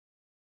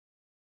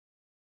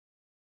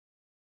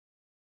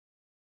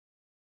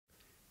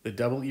The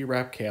double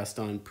E-wrap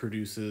cast-on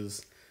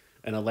produces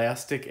an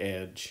elastic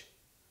edge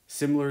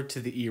similar to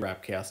the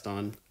E-wrap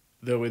cast-on,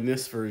 though in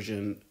this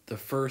version, the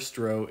first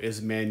row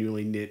is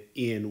manually knit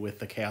in with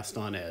the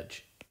cast-on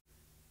edge.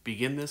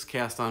 Begin this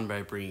cast-on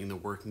by bringing the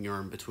working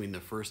yarn between the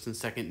first and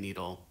second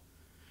needle,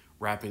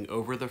 wrapping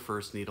over the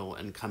first needle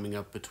and coming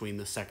up between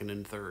the second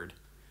and third.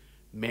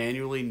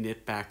 Manually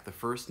knit back the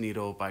first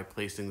needle by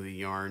placing the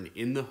yarn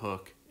in the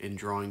hook and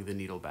drawing the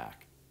needle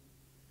back.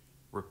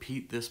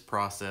 Repeat this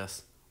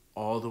process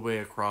all the way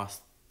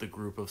across the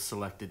group of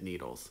selected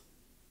needles.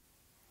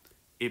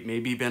 It may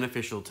be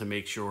beneficial to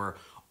make sure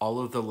all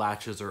of the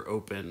latches are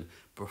open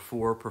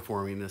before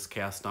performing this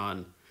cast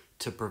on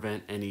to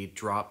prevent any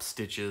drop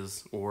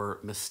stitches or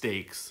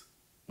mistakes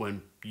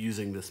when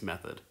using this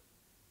method.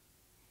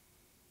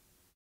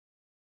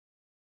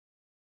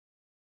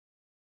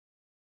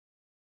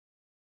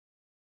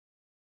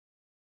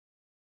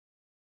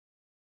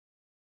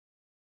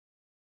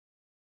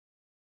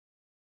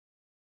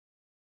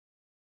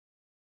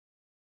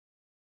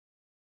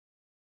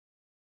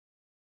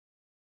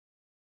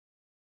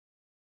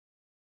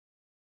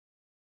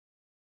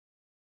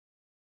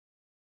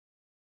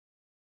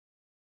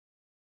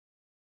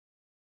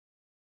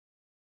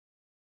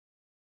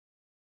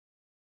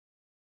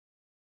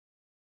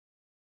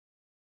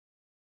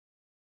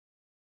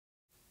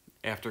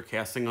 After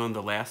casting on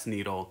the last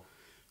needle,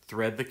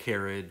 thread the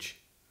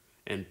carriage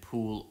and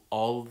pull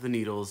all of the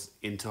needles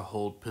into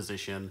hold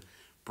position,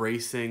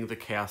 bracing the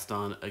cast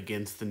on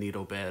against the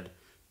needle bed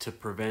to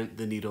prevent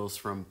the needles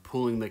from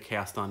pulling the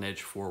cast on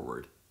edge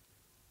forward.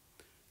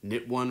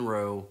 Knit one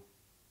row,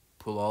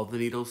 pull all the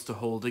needles to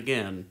hold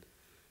again,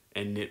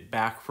 and knit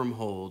back from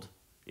hold,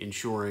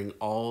 ensuring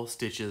all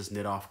stitches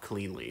knit off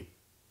cleanly.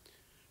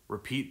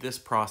 Repeat this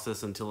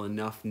process until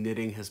enough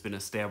knitting has been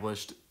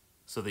established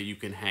so that you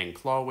can hang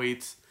claw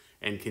weights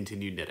and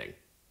continue knitting.